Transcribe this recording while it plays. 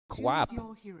Quap,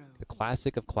 the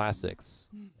classic of classics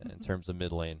in terms of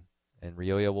mid lane. And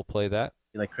Ryoya will play that.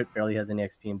 Like, Crit barely has any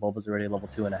XP, and Bulba's already level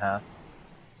 2.5.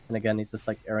 And again, he's just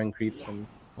like airing creeps, and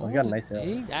he got a nice hit.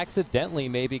 He accidentally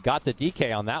maybe got the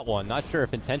DK on that one. Not sure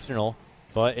if intentional,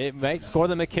 but it might score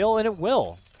them a kill, and it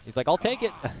will. He's like, I'll take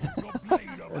it.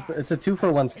 It's a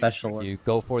 2-for-1 special. You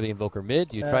go for the Invoker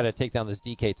mid. You try to take down this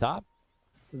DK top.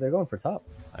 They're going for top.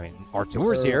 I mean,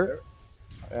 Artur's here.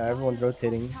 Everyone's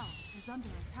rotating.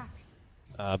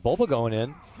 Bulba going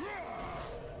in.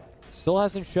 Still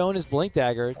hasn't shown his Blink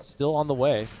Dagger. It's still on the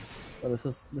way. Oh, this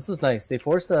was nice. They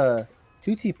forced 2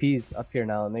 TPs up here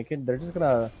now, and they're just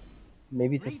gonna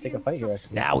maybe just take a fight here.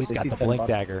 Actually, now he's got the Blink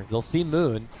Dagger. They'll see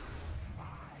Moon.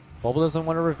 Bulba doesn't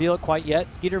want to reveal it quite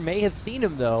yet. Skeeter may have seen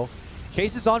him though.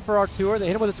 Chases on for Artur. They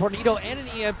hit him with a Tornado and an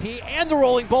EMP and the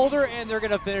Rolling Boulder, and they're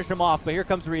gonna finish him off. But here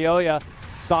comes Ryoya.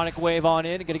 Sonic Wave on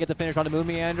in, gonna get the finish on the Moon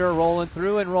Meander, rolling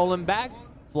through and rolling back.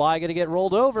 Fly gonna get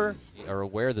rolled over. They are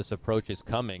aware this approach is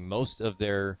coming. Most of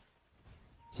their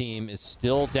team is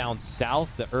still down south.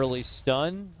 The early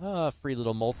stun, free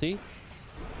little multi.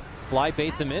 Fly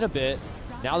baits him in a bit.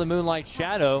 Now the Moonlight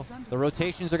Shadow. The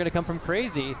rotations are gonna come from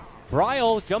Crazy.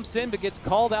 Bryle jumps in but gets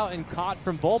called out and caught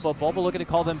from Bulba. Bulba looking to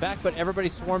call them back, but everybody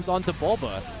swarms onto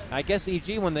Bulba. I guess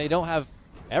EG, when they don't have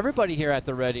everybody here at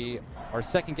the ready, are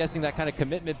second guessing that kind of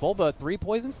commitment. Bulba, 3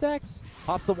 poison stacks,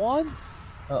 pops the wand.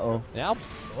 Uh-oh. Now,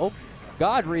 oh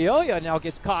God, Ryoya now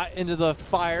gets caught into the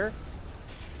fire,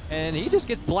 and he just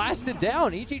gets blasted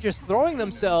down. EG just throwing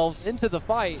themselves into the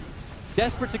fight,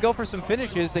 desperate to go for some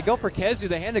finishes. They go for KheZu.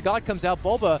 The Hand of God comes out.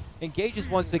 Bulba engages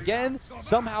once again,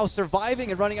 somehow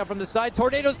surviving and running out from the side.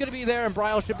 Tornado's going to be there, and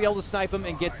Bryle should be able to snipe him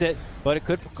and gets it, but it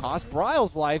could cost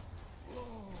Bryle's life.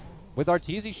 With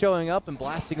Arteezy showing up and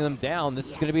blasting them down,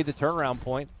 this is going to be the turnaround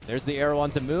point. There's the arrow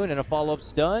onto Moon and a follow-up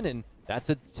stun, and that's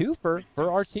a 2 for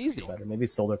Arteezy. Better. Maybe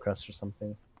Solar Crest or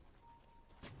something.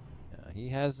 He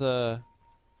has a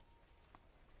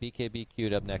BKB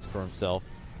queued up next for himself.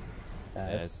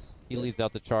 As he leaves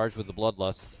out the charge with the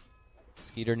Bloodlust.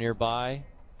 Skeeter nearby.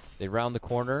 They round the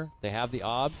corner. They have the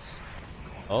obs.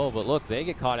 Oh, but look, they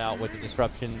get caught out with the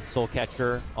Disruption Soul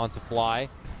Catcher onto Fly.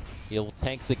 He'll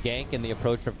tank the gank and the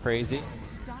approach of Crazy.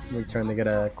 In return, they get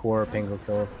a core Pango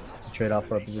kill to trade off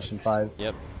for a position 5.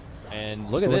 Yep. And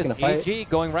look at this, AG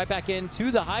going right back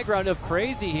into the high ground of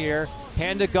Crazy here.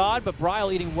 Hand of God, but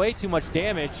Bryle eating way too much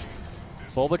damage.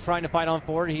 Bulba trying to fight on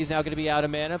forward. He's now going to be out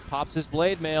of mana. Pops his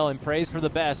Blade Mail and prays for the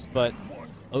best, but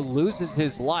loses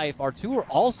his life. Artur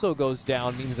also goes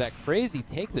down, means that Crazy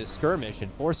take this skirmish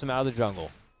and force him out of the jungle.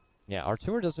 Yeah,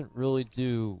 Artur doesn't really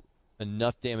do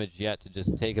enough damage yet to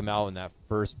just take him out in that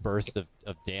first burst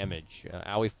of damage.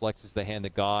 Aoi flexes the Hand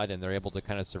of God, and they're able to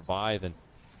kind of survive. And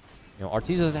you know,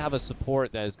 Arteezy doesn't have a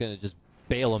support that is going to just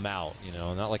bail him out. You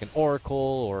know, not like an Oracle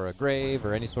or a Grave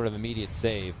or any sort of immediate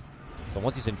save. So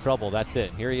once he's in trouble, that's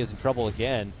it. Here he is in trouble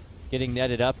again, getting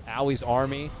netted up. Aoi's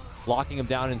army locking him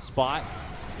down in spot.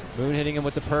 Moon hitting him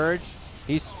with the Purge.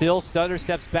 He still stutter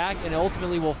steps back and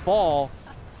ultimately will fall.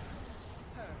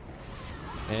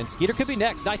 And Skeeter could be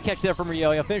next. Nice catch there from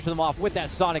Ryoya. Finish them off with that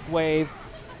Sonic Wave.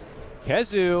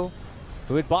 KheZu,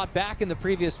 who had bought back in the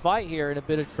previous fight here, in a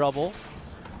bit of trouble.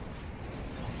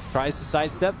 Tries to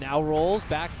sidestep, now rolls,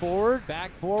 back forward.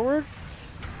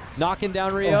 Knocking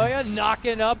down Ryoya,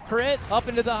 knocking up Crit, up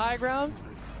into the high ground.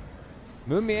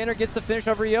 Moon Meander gets the finish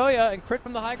of Ryoya, and Crit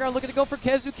from the high ground looking to go for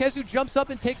KheZu. KheZu jumps up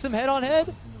and takes him head on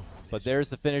head. But there's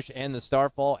the finish and the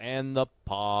Starfall and the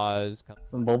pause.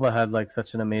 And Bulba had like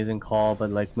such an amazing call, but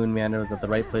like Moon Meander was at the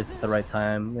right place at the right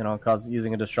time, you know,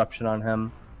 using a disruption on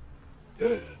him.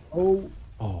 Oh.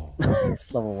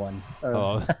 It's level 1.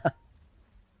 Oh.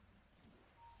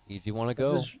 EG want to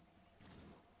go?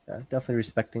 Yeah, definitely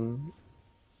respecting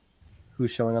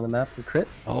who's showing on the map for Crit.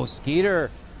 Oh,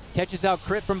 Skeeter catches out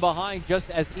Crit from behind just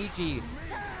as EG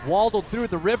waddled through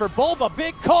the river. Bulba,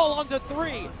 big call onto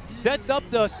 3. Sets up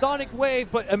the Sonic Wave,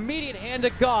 but immediate Hand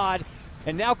of God.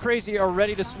 And now Crazy are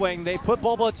ready to swing. They put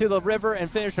Bulba to the river and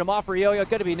finish him off. Ryoya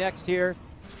going to be next here.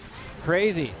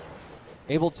 Crazy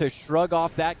able to shrug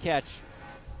off that catch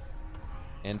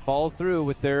and follow through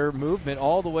with their movement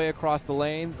all the way across the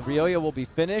lane. Ryoya will be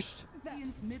finished.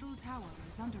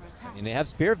 And they have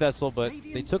Spear Vessel, but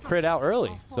they took Crit out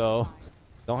early, so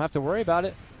don't have to worry about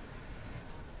it.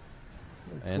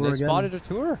 And they spotted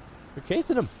Artur. They're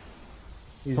chasing him.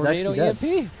 He's Tornado actually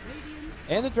dead. EMP.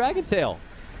 And the Dragon Tail.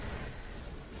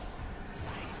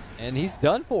 And he's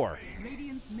done for.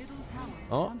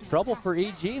 Oh, trouble for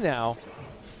EG now.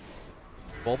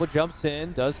 Bulba jumps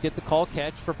in, does get the call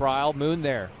catch for Bryle. Moon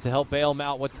there to help bail him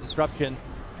out with the disruption,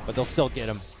 but they'll still get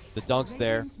him. The dunk's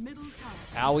there.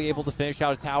 Owie able to finish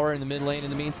out a tower in the mid lane in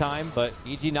the meantime, but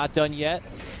EG not done yet.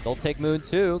 They'll take Moon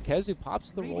too. KheZu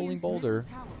pops the rolling boulder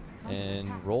and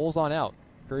rolls on out.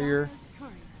 Courier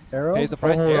Arrow? pays the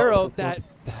price. Arrow, that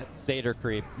Satyr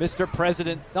creep. Mr.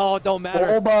 President. Oh, don't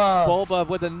matter. Bulba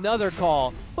with another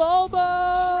call.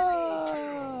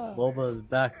 Bulba! Bulba is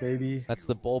back, baby. That's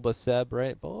the Bulba Seb,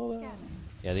 right? Bulba.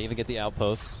 Yeah, they even get the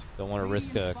outpost. Don't want to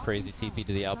risk a crazy TP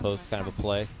to the outpost, kind of a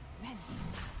play.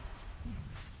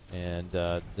 And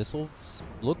this will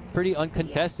look pretty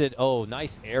uncontested. Oh,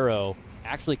 nice arrow.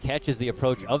 Actually catches the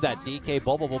approach of that DK.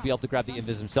 Bulba will be able to grab the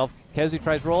invis himself. KheZu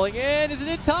tries rolling in. Is it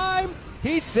in time?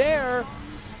 He's there,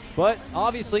 but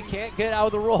obviously can't get out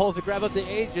of the roll to grab up the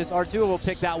Aegis. R2 will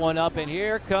pick that one up, and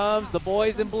here comes the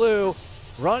boys in blue.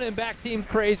 Running back Team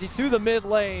Crazy to the mid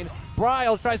lane.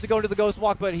 Bryle tries to go into the Ghost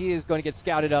Walk, but he is going to get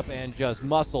scouted up and just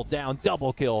muscled down.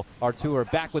 Double kill. Artur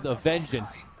back with a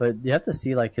vengeance. But you have to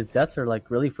see, like, his deaths are,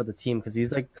 like, really for the team, because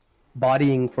he's, like,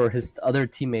 bodying for his other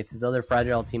teammates, his other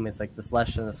fragile teammates, like the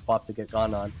Slash and the Squap to get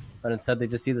gone on. But instead, they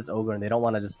just see this Ogre, and they don't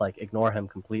want to just, like, ignore him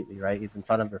completely, right? He's in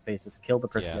front of their face. Just kill the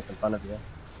person that's in front of you.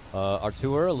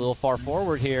 Artur a little far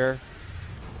forward here.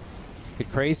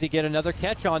 Could Crazy get another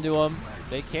catch onto him?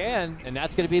 They can, and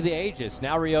that's going to be the Aegis.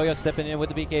 Now Ryoya stepping in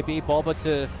with the BKB. Bulba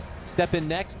to step in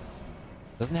next.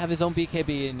 Doesn't have his own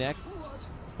BKB in next,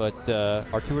 but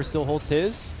Artur still holds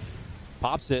his.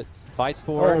 Pops it. Fights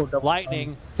forward.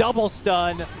 Lightning. Double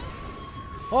stun.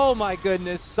 Oh my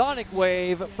goodness. Sonic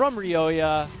Wave from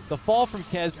Ryoya. The fall from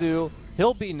KheZu.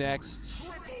 He'll be next.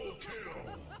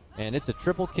 And it's a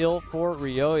triple kill for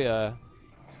Ryoya.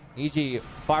 EG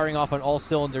firing off on all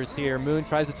cylinders here. Moon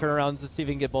tries to turn around to see if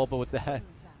he can get Bulba with that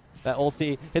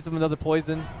ulti. Hits him with another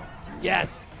poison.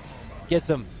 Yes! Gets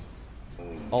him.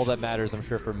 All that matters, I'm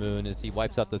sure, for Moon is he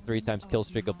wipes out the 3x kill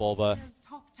streak of Bulba.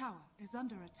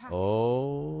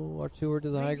 Oh, Artur to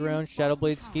the high ground.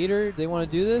 Shadowblade Skeeter. They want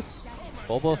to do this?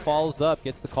 Bulba follows up,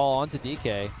 gets the call onto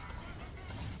DK.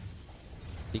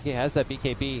 DK has that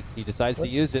BKB. He decides to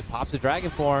use it, pops a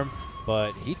Dragon Form,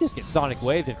 but he just gets Sonic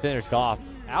Waved and finished off.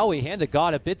 Owie, hand to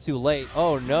God, a bit too late.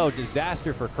 Oh no,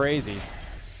 disaster for Crazy.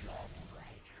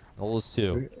 Those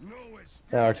two.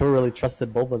 Yeah, Artur really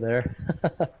trusted Bulba there.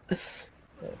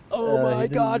 Oh my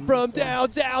God, from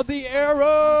down the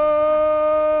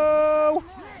arrow!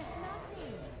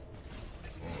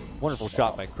 Wonderful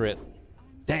shot by Crit.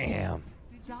 Damn.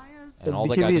 So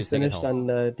BKB is finished on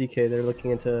DK. They're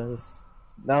looking into this.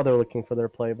 Now they're looking for their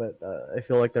play, but I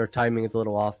feel like their timing is a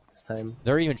little off this time.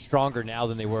 They're even stronger now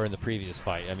than they were in the previous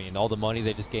fight. I mean, all the money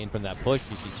they just gained from that push.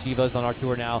 You see Shiva's on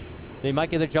Artur now. They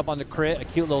might get their jump on the Crit, a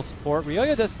cute little support.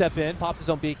 Ryoya does step in, pops his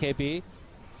own BKB.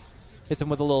 Hits him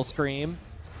with a little scream.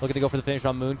 Looking to go for the finish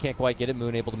on Moon, can't quite get it.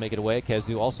 Moon able to make it away.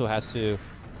 KheZu also has to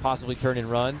possibly turn and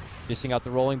run. Dishing out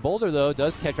the rolling boulder, though,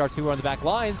 does catch Artur on the back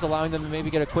lines, allowing them to maybe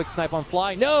get a quick snipe on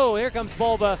Fly. No, here comes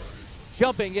Bulba.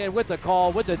 Jumping in with the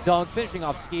call, with the dunk, finishing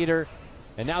off Skeeter.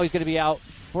 And now he's going to be out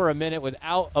for a minute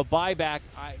without a buyback.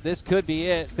 This could be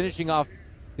it. Finishing off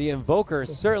the Invoker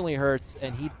certainly hurts,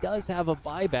 and he does have a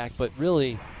buyback, but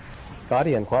really...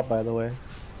 Scotty and Quap, by the way.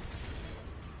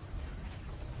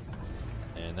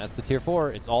 And that's the tier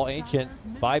 4. It's all ancient.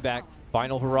 Buyback.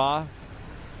 Final hurrah.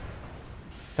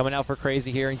 Coming out for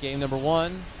Crazy here in game number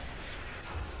 1.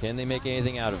 Can they make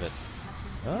anything out of it?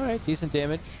 All right, decent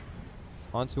damage.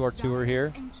 Onto our tour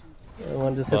here.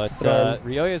 But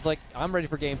Ryoya is like, I'm ready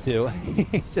for game 2.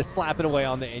 He's just slapping away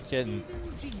on the ancient.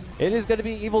 And it is going to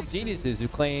be Evil Geniuses who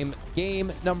claim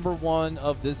game number 1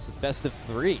 of this best of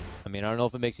 3. I mean, I don't know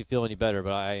if it makes you feel any better,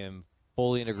 but I am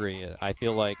fully in agreement. I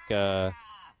feel like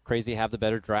Crazy have the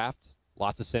better draft.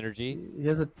 Lots of synergy. He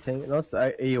has a tango. That's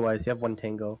AUIs. He have 1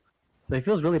 tango. So he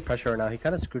feels really pressure right now. He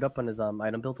kind of screwed up on his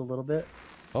item build a little bit.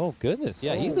 Oh, goodness.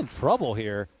 Yeah, he's in trouble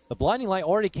here. The Blinding Light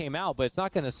already came out, but it's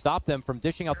not going to stop them from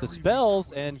dishing out the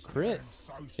spells, and Crit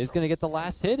is going to get the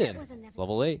last hit in. It's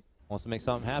level 8. Wants to make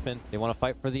something happen. They want to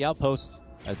fight for the outpost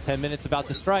as 10 minutes about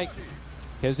to strike.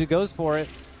 KheZu goes for it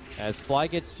as Fly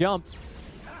gets jumped.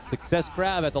 Success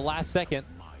grab at the last second.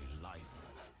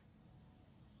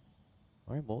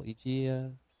 All right, well,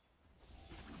 EG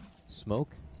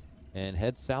smoke and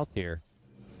head south here.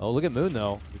 Oh, look at Moon,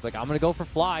 though. He's like, I'm going to go for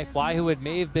Fly. Fly, who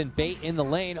may have been bait in the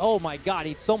lane. Oh, my God.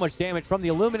 Eats so much damage from the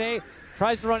Illuminate.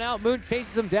 Tries to run out. Moon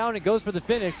chases him down and goes for the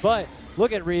finish. But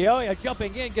look at Ryoya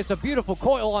jumping in. Gets a beautiful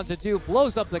coil onto 2.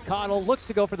 Blows up the Coddle. Looks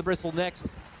to go for the Bristle next.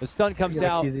 The stun comes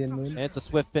out. And it's a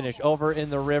swift finish. Over in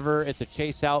the river. It's a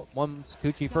chase out. One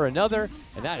Sakuchi for another.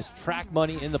 And that is track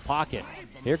money in the pocket.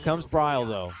 Here comes Bryle,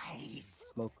 though.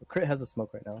 smoke. Crit has a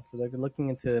smoke right now, so they're looking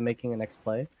into making a next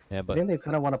play. Yeah, but I think they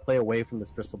kind of want to play away from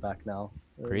this Bristleback now.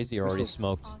 Crazy already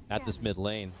smoked at this mid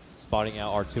lane, spotting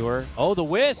out Artur. Oh, the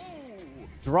Wisp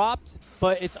dropped,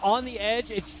 but it's on the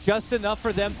edge. It's just enough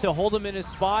for them to hold him in his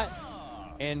spot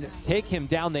and take him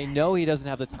down. They know he doesn't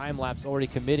have the time lapse, already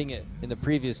committing it in the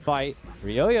previous fight.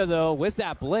 Ryoya, though, with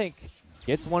that blink,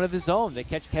 gets one of his own. They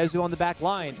catch KheZu on the back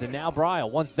lines, and now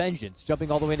Bryle wants vengeance, jumping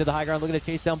all the way into the high ground, looking to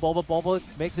chase down Bulba. Bulba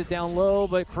makes it down low,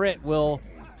 but Crit will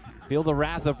feel the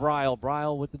wrath of Bryle.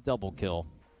 Bryle with the double kill.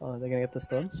 Oh, they're gonna get the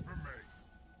storm.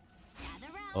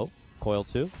 Oh, coil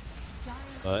 2.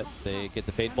 But they get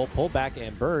the Fade Bolt pullback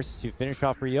and burst to finish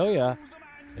off Ryoya.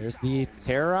 There's the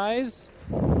Terrorize,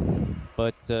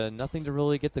 but nothing to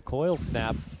really get the coil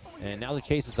snap. And now the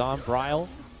chase is on. Bryle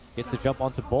gets to jump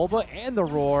onto Bulba and the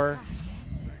Roar.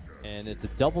 And it's a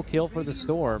double kill for the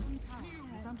Storm.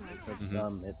 It's, like,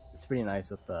 it's pretty nice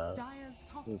with the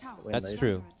That's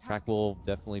true. Track will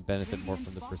definitely benefit more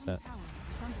from the percent.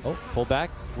 Oh, pull back.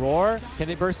 Roar. Can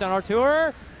they burst down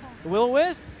Artur? The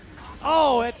Will-O-Wisp?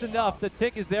 Oh, it's enough. The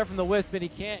tick is there from the Wisp, and he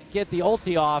can't get the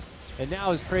ulti off. And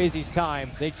now is Crazy's time.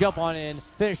 They jump on in,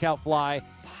 finish out Fly,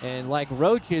 and like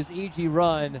Roach's EG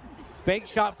run, bank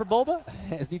shot for Bulba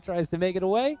as he tries to make it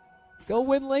away. Go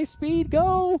Winlay speed,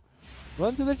 go!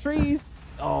 Run to the trees.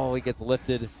 Oh, he gets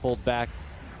lifted, pulled back.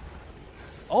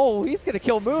 Oh, he's going to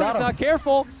kill Moon if not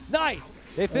careful. Nice.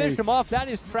 They finished him off. That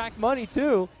is track money,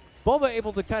 too. Bulba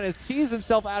able to kind of cheese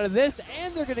himself out of this,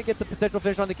 and they're going to get the potential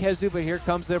finish on the KheZu, but here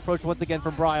comes the approach once again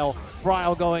from Bryle.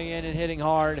 Bryle going in and hitting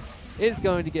hard is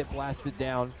going to get blasted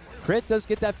down. Crit does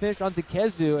get that finish onto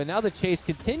KheZu, and now the chase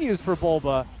continues for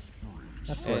Bulba.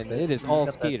 That's and it is all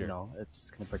Skeeter. No, it's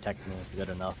just going to protect me. It's good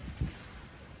enough.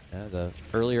 Yeah, the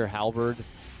earlier Halberd,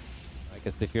 I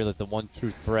guess they fear that the one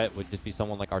true threat would just be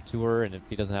someone like Artur, and if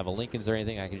he doesn't have a Linken's or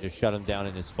anything, I can just shut him down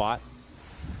in his spot.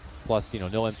 Plus, you know,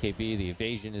 no MKB. The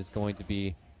evasion is going to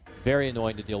be very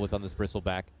annoying to deal with on this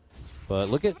Bristleback. But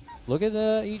look at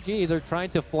EG. They're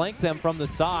trying to flank them from the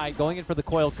side, going in for the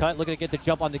coil cut, looking to get the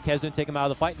jump onto KheZu and take him out of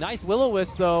the fight. Nice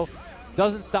Will-O-Wisp, though.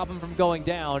 Doesn't stop him from going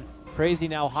down. Crazy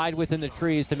now hide within the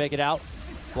trees to make it out.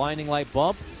 Blinding light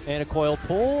bump and a coil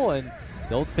pull, and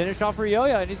they'll finish off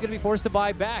Ryoya, and he's going to be forced to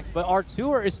buy back. But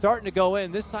Artur is starting to go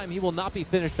in. This time he will not be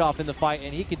finished off in the fight,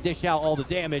 and he can dish out all the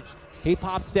damage. He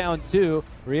pops down too.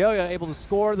 Ryoya able to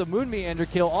score the Moon Meander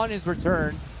kill on his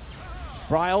return.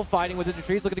 Bryle fighting within the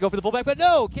trees, looking to go for the pullback, but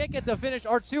no! Can't get the finish.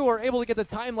 Artur able to get the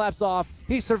time lapse off.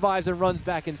 He survives and runs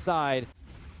back inside.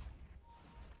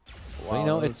 Wow, but, you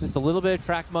know, it's just a little bit of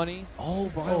track money. Oh,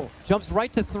 Bryle jumps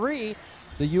right to 3.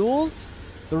 The Yules,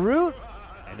 the Root,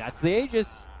 and that's the Aegis.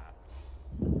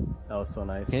 That was so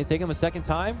nice. Can it take him a second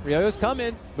time? Ryoya's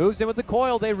coming. Moves in with the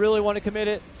coil. They really want to commit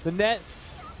it. The net,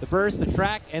 the burst, the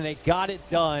track, and they got it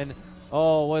done.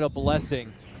 Oh, what a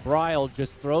blessing. Bryle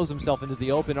just throws himself into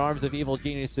the open arms of evil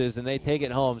geniuses, and they take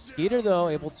it home. Skeeter, though,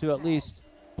 able to at least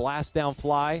blast down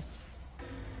Fly.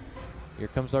 Here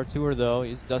comes Artur, though.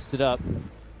 He's dusted up.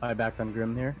 Buy back on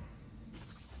Grim here.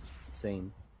 It's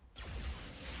insane.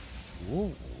 Whoa,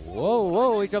 whoa,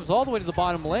 whoa. He jumps all the way to the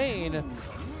bottom lane.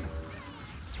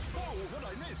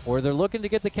 Or they're looking to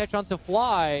get the catch onto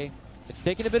Fly. It's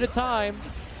taking a bit of time.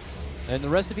 And the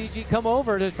rest of EG come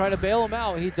over to try to bail him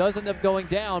out. He does end up going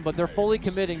down, but they're fully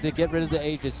committing to get rid of the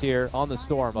Aegis here on the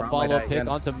Storm. A follow-up pick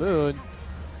onto Moon.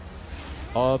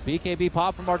 BKB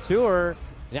pop from Artur.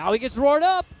 Now he gets roared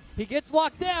up. He gets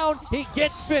locked down. He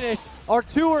gets finished.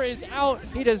 Artur is out.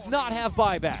 He does not have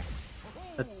buyback.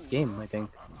 That's this game, I think.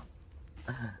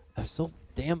 They're so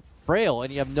damn frail,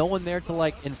 and you have no one there to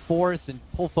like enforce and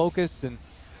pull focus and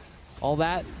all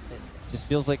that. It just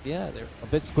feels like, yeah, they're a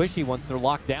bit squishy once they're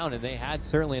locked down, and they had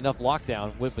certainly enough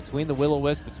lockdown with between the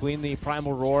Will-O-Wisp, between the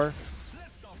Primal Roar.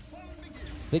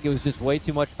 I think it was just way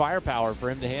too much firepower for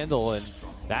him to handle, and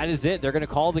that is it. They're going to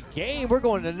call the game. We're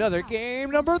going to another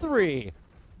game number 3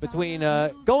 between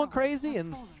Going Crazy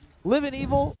and Living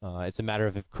Evil. It's a matter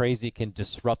of if Crazy can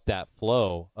disrupt that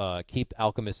flow, keep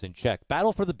Alchemist in check.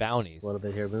 Battle for the bounties. A little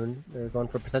bit here, Moon. They're going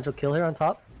for potential kill here on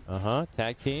top.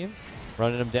 Tag team.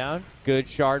 Running him down. Good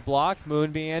shard block.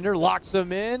 Moon Meander locks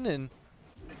him in, and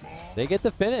they get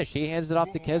the finish. He hands it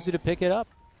off to KheZu to pick it up.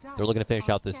 They're looking to finish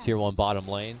out this tier 1 bottom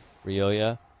lane.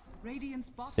 Ryoya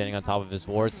standing on top of his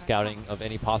ward, scouting of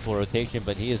any possible rotation,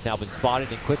 but he has now been spotted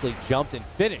and quickly jumped and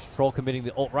finished. Troll committing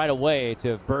the ult right away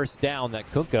to burst down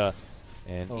that Kunkka.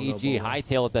 And EG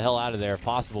hightail it the hell out of there if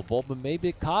possible. Bulba may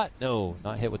be caught. No,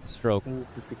 not hit with the stroke.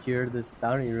 To secure this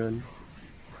bounty rune.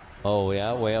 Oh,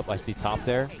 yeah, way up. I see top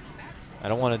there. I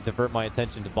don't want to divert my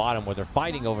attention to bottom where they're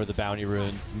fighting over the bounty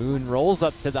runes. Moon rolls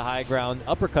up to the high ground.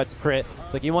 Uppercuts Crit.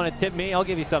 It's like, you want to tip me? I'll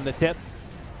give you something to tip.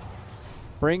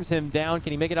 brings him down.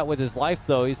 Can he make it out with his life,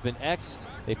 though? He's been X'd.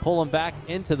 They pull him back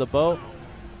into the boat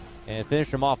and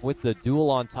finish him off with the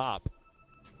duel on top.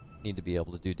 Need to be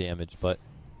able to do damage, but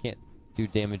can't do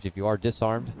damage if you are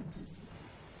disarmed.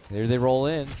 There they roll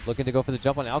in, looking to go for the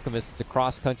jump on Alchemist. It's a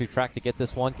cross-country track to get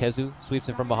this one. KheZY sweeps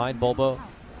him from behind. Bulbo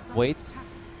waits,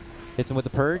 hits him with the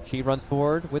Purge. He runs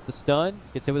forward with the stun,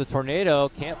 gets hit with a Tornado.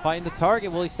 Can't find the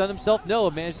target. Will he stun himself? No,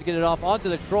 managed to get it off onto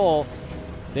the Troll.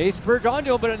 They spurge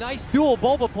onto him, but a nice duel.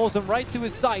 Bulbo pulls him right to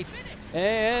his sights,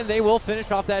 and they will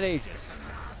finish off that Aegis.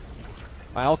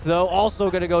 Alk, though, also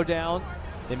going to go down.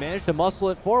 They managed to muscle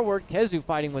it forward. KheZY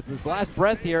fighting with his last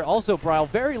breath here. Also, Bryle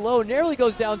very low, nearly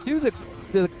goes down to the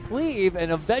cleave,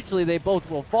 and eventually they both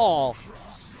will fall.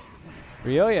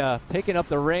 Ryoya picking up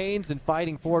the reins and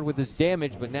fighting forward with his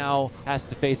damage, but now has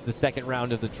to face the second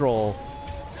round of the Troll.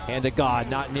 Hand to God,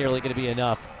 not nearly going to be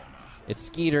enough. It's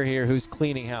Skeeter here who's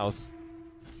cleaning house.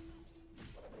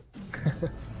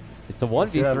 It's a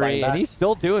 1v3, and he's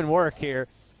still doing work here.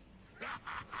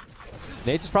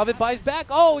 Nate just probably buys back.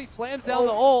 Oh, he slams down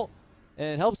the ult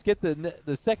and helps get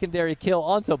the secondary kill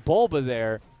onto Bulba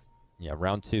there. Yeah,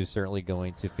 round 2 certainly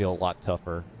going to feel a lot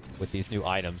tougher with these new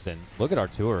items. And look at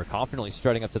Artur confidently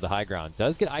strutting up to the high ground.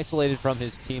 Does get isolated from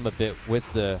his team a bit with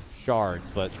the shards,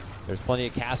 but there's plenty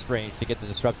of cast range to get the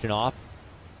disruption off.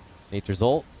 Nature's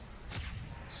ult.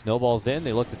 Snowballs in.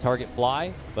 They look to target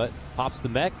Fly, but pops the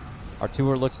mech.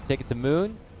 Artur looks to take it to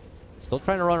Moon. Still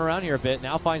trying to run around here a bit.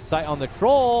 Now finds sight on the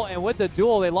Troll, and with the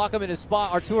duel, they lock him in his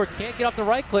spot. Artur can't get off the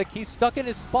right click. He's stuck in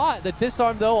his spot. The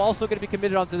disarm, though, also going to be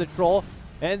committed onto the Troll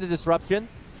and the disruption.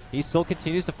 He still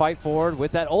continues to fight forward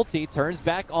with that ulti. Turns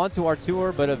back onto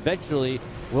Artur, but eventually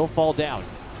will fall down.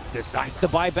 Decides to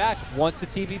buy back. Wants the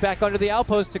TB back under the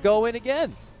outpost to go in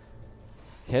again.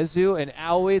 KheZY and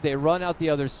Aoi, they run out the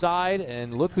other side,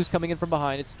 and look who's coming in from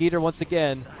behind. It's Skeeter once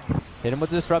again. Hit him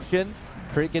with the disruption.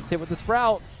 Crit gets hit with the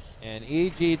Sprout. And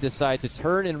EG decide to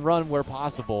turn and run where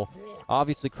possible.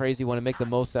 Obviously, Crazy want to make the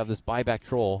most out of this buyback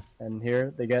Troll. And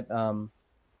here they get,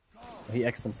 he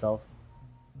X'd himself.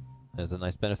 There's a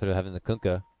nice benefit of having the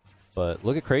Kunkka. But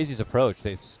look at Crazy's approach.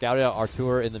 They've scouted out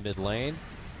Artur in the mid lane.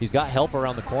 He's got help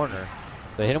around the corner.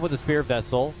 They hit him with the Spear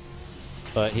Vessel,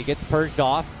 but he gets purged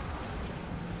off.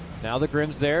 Now the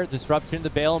Grim's there. Disruption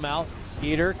to bail him out.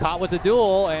 Skeeter caught with the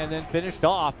duel and then finished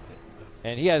off.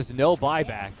 And he has no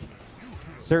buyback.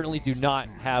 Certainly do not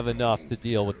have enough to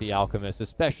deal with the Alchemist,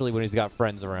 especially when he's got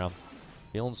friends around.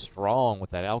 Feeling strong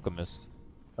with that Alchemist.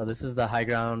 Oh, this is the high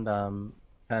ground, kind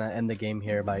of end the game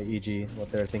here by EG,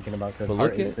 what they're thinking about, because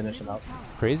Heart is finishing out.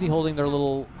 Crazy holding their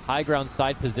little high ground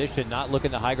side position, not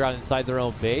looking to high ground inside their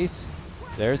own base.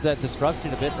 There's that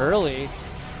disruption a bit early.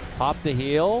 Pop the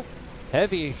heal.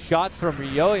 Heavy shot from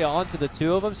Ryoya onto the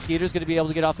two of them. Skeeter's going to be able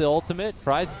to get off the ultimate.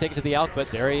 Tries to take it to the Alk, but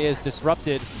there he is,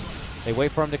 disrupted. They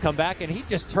wait for him to come back, and he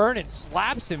just turned and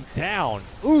slaps him down.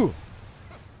 Ooh!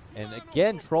 And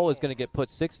again, Troll is going to get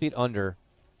put 6 feet under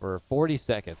for 40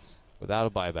 seconds without a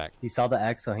buyback. He saw the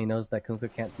X, so he knows that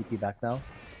Kunkka can't TP back now.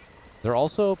 They're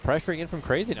also pressuring in from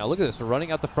Crazy now. Look at this. They're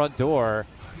running out the front door.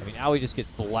 I mean, Aoi just gets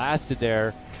blasted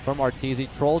there from Arteezy.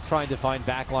 Troll trying to find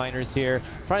backliners here.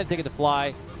 Trying to take it to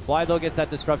Fly. Fly, though, gets that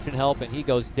disruption help, and he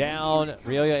goes down.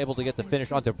 Ryoya able to get the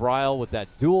finish onto Bryle with that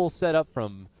duel set up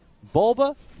from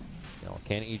Bulba.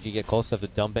 Can EG get close enough to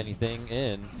dump anything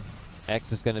in?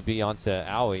 X is going to be onto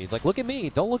Aoi. He's like, look at me.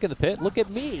 Don't look in the pit. Look at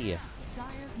me.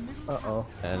 Uh-oh.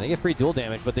 And they get free duel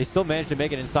damage, but they still manage to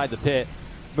make it inside the pit.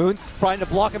 Moon's trying to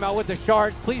block him out with the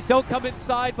shards. Please don't come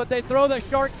inside, but they throw the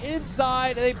shark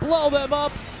inside, and they blow them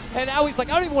up. And Aoi's like,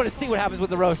 I don't even want to see what happens with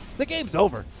the Roche. The game's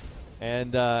over.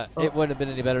 And it wouldn't have been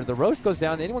any better. The Roche goes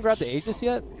down. Anyone grab the Aegis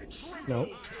yet? No.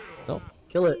 Nope.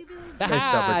 Kill it. Nice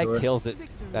job, kills it.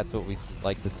 That's what we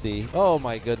like to see. Oh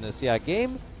my goodness. Yeah,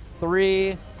 game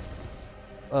 3.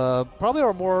 Probably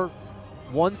our more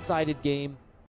one-sided game